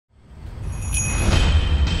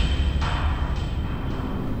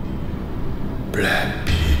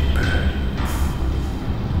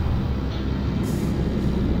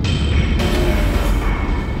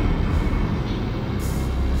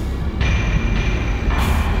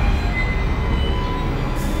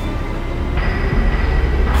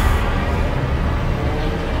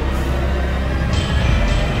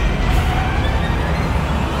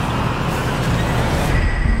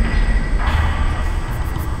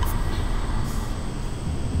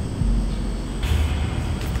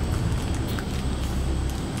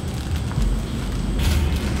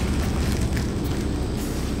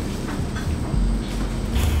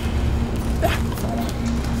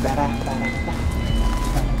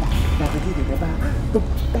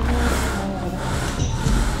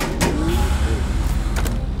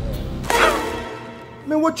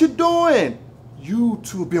Man, what you doing? You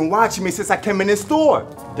two been watching me since I came in this store.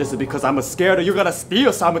 This is because I'm scared that you're gonna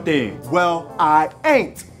steal something. Well, I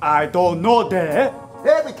ain't. I don't know that.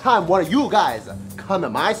 Every time one of you guys come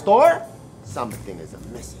in my store, something is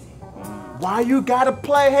missing. Why you gotta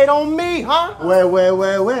play hate on me, huh?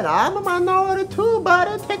 Wait. I'm a minority too,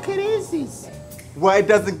 buddy. Take it easy. Well, it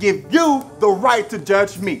doesn't give you the right to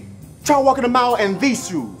judge me. Try walking them out in these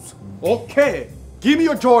shoes. Okay, give me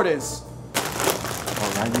your Jordans.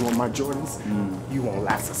 Oh, now you want my Jordans? You won't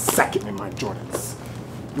last a second in my Jordans.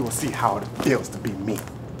 You will see how it feels to be me.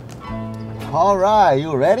 All right,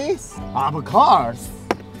 you ready? I'm a cars.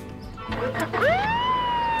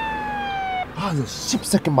 Oh, you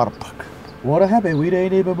ship-sucking motherfucker. What happened? We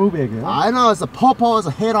didn't even move it, girl. I know, it's a popo is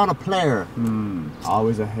a hit on a player.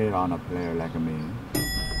 Always a hate on a player like me.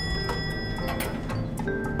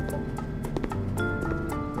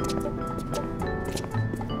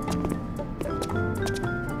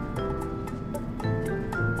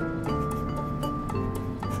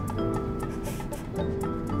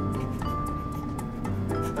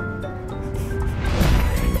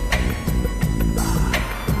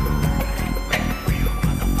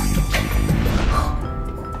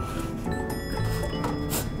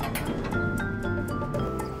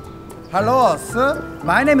 Hello, sir.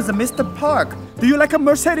 My name is Mr. Park. Do you like a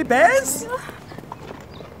Mercedes-Benz?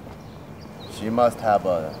 She must have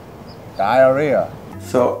a diarrhea.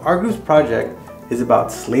 So our group's project is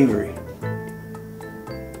about slavery.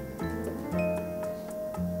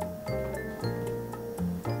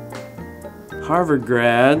 Harvard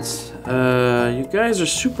grads, you guys are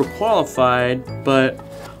super qualified, but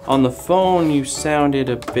on the phone you sounded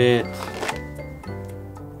a bit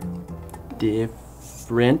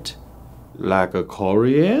different. Like a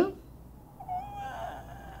Korean?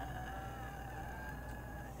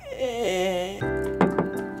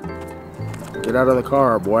 Get out of the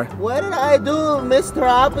car, boy. What did I do, Mr.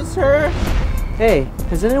 Officer? Hey,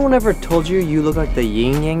 has anyone ever told you you look like the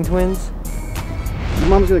Ying twins? Your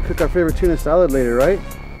mom's gonna cook our favorite tuna salad later, right?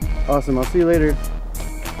 Awesome, I'll see you later.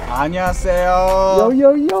 안녕하세요.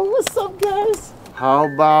 Yo, what's up, guys? How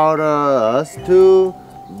about us two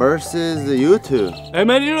versus you two? Hey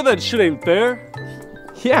man, you know that shit ain't fair.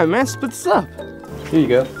 Yeah, man, split this up. Here you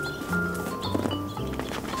go.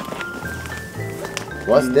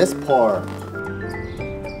 What's this pour?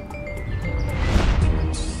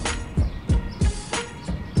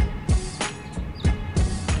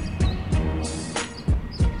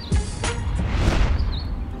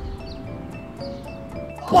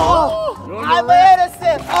 I'm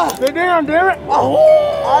innocent! Sit down, damn it!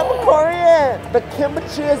 I'm Korean! The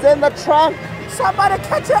kimchi is in the trunk! Somebody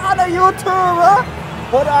catch it on the YouTube, huh?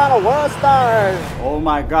 Put on a world star! Oh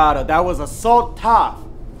my God, that was so tough.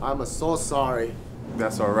 I'm so sorry.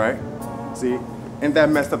 That's all right. See, ain't that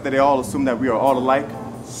messed up that they all assume that we are all alike?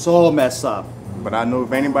 So messed up. But I know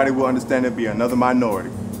if anybody will understand, it'd be another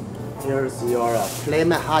minority. Here's your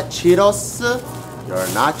Flamin' Hot Cheetos, your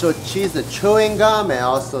nacho cheese chewing gum, and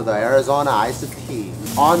also the Arizona iced tea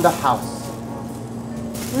on the house.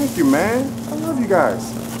 Thank you, man. I love you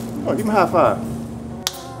guys. Oh, give me a high five.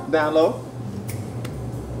 Down low.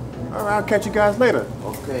 All right, I'll catch you guys later.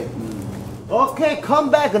 Okay. Okay, come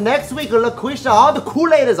back next week, LaQuisha. All the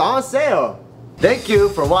Kool-Aid is on sale. Thank you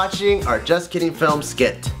for watching our Just Kidding Film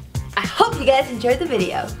skit. I hope you guys enjoyed the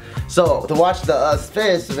video. So, to watch the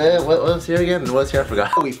space, man, what was here again? What was here? I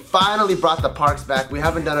forgot. We finally brought the parks back. We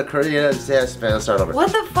haven't done a Korean space. Let's start over.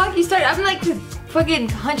 What the fuck? You started, I'm like fucking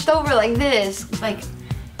hunched over like this. Like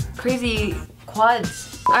crazy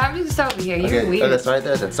quads. Alright, I'm just gonna start over here. You're weird. That's right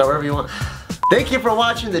there. Then start wherever you want. Thank you for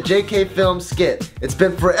watching the JK Film skit. It's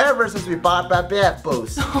been forever since we bought that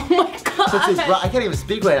boost. Oh my god. I can't even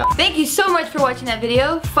speak right now. Thank you so much for watching that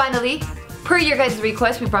video. Finally, per your guys'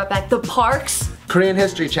 request, we brought back the parks. Korean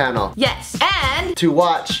History Channel. Yes, and to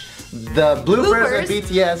watch the bloopers of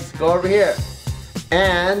BTS, go over here.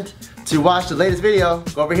 And to watch the latest video,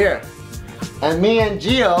 go over here. And me and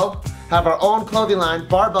Gio have our own clothing line,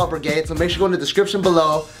 Barbell Brigade, so make sure you go in the description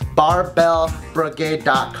below,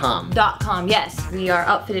 barbellbrigade.com. Yes. We are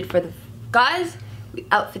outfitted for the guys, we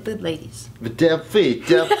outfit the ladies. The deaf feet,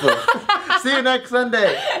 deaf foot. See you next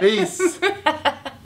Sunday. Peace.